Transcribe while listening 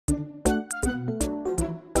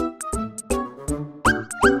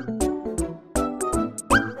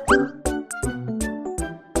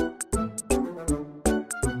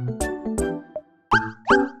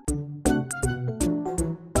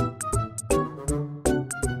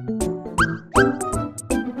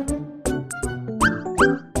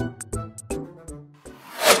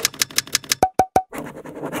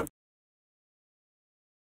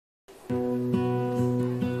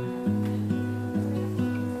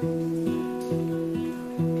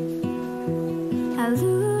I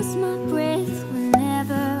lose my breath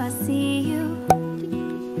whenever I see you.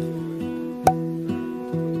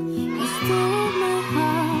 You stole my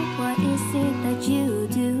heart, what is it that you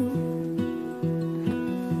do?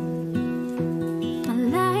 My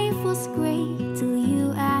life was great till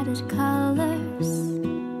you added colors.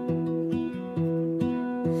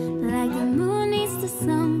 Like the moon needs the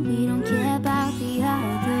sun, we don't care about the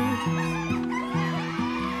others.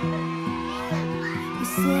 You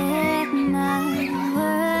set my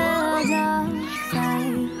world on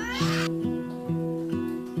fire.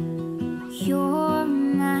 You're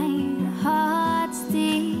my heart's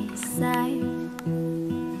desire.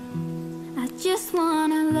 I just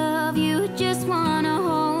wanna love you, just wanna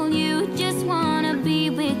hold you, just wanna be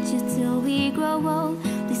with you till we grow old.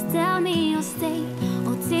 Please tell me you'll stay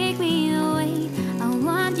or take me away. I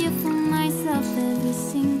want you for myself every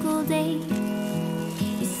single day.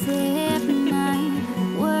 You set my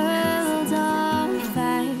world on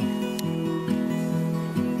fire.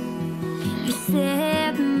 You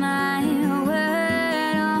set my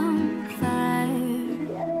world on fire.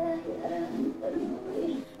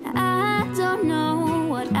 I don't know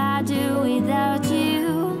what I'd do without you.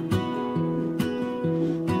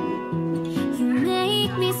 You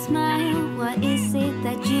make me smile, what is it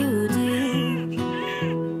that you do?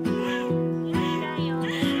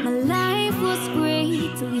 My life was great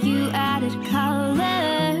till you added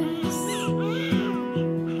colors.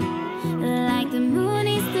 Like the moon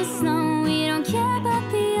is the sun, we don't care about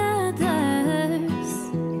the others.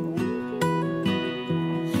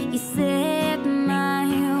 You set my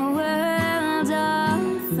world on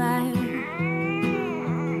fire.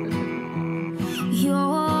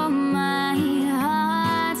 You're my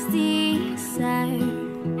heart's desire.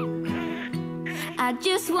 I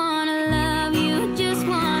just wanna love you, just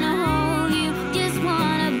wanna hold you, just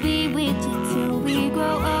wanna be with you till we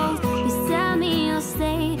grow old. Please tell me you'll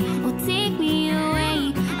stay or take me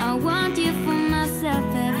away. I want you for myself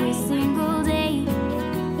every single day.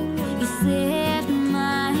 You set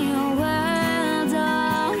my world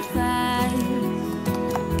on fire.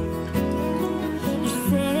 You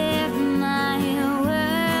set my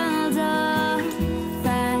world on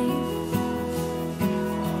fire.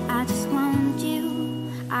 I just want you,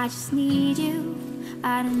 I just need you.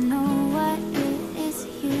 I don't know what it is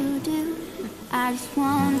you do. I just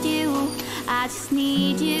want you, I just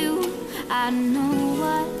need you. I don't know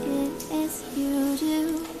what it is you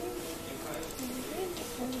do.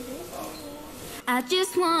 I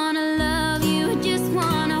just wanna love you,